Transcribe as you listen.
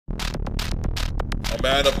a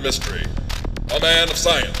man of mystery, a man of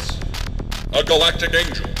science, a galactic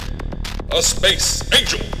angel, a space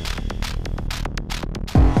angel.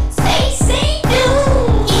 Space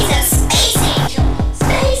angel! He's a space angel!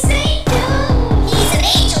 Space angel! He's an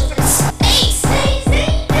angel from space! Space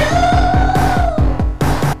angel!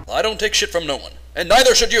 I don't take shit from no one, and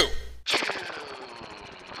neither should you!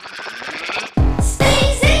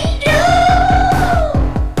 Space angel!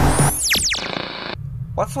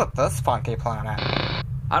 What's with this funky planet?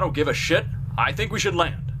 I don't give a shit. I think we should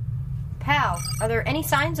land. Pal, are there any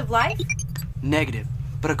signs of life? Negative.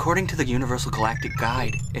 But according to the Universal Galactic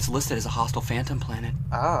Guide, it's listed as a hostile phantom planet.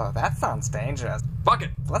 Oh, that sounds dangerous. Fuck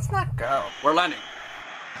it. Let's not go. We're landing.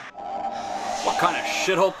 What kind of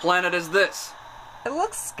shithole planet is this? It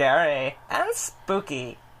looks scary and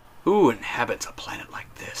spooky. Who inhabits a planet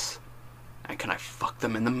like this? And can I fuck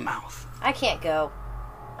them in the mouth? I can't go.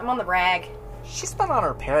 I'm on the rag. She's been on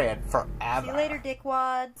her period forever. See you later,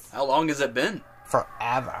 dickwads. How long has it been?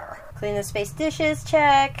 Forever. Clean the space dishes,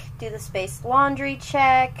 check. Do the space laundry,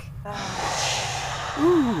 check.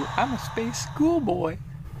 Ooh, I'm a space schoolboy.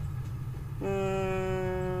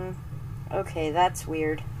 Okay, that's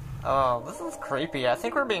weird. Oh, this is creepy. I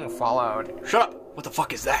think we're being followed. Shut up! What the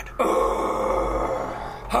fuck is that?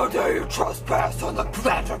 How dare you trespass on the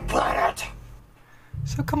planet?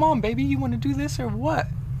 So come on, baby, you want to do this or what?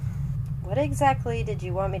 What exactly did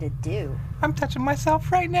you want me to do? I'm touching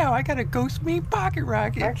myself right now. I got a ghost me pocket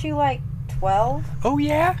rocket. Aren't you like 12? Oh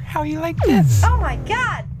yeah? How you like this? Oh my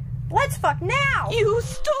god! Let's fuck now! You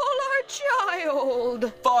stole our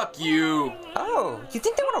child! Fuck you! Oh, you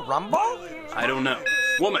think they want to rumble? I don't know.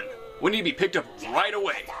 Woman, we need to be picked up right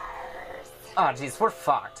away. Oh jeez, we're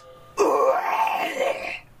fucked.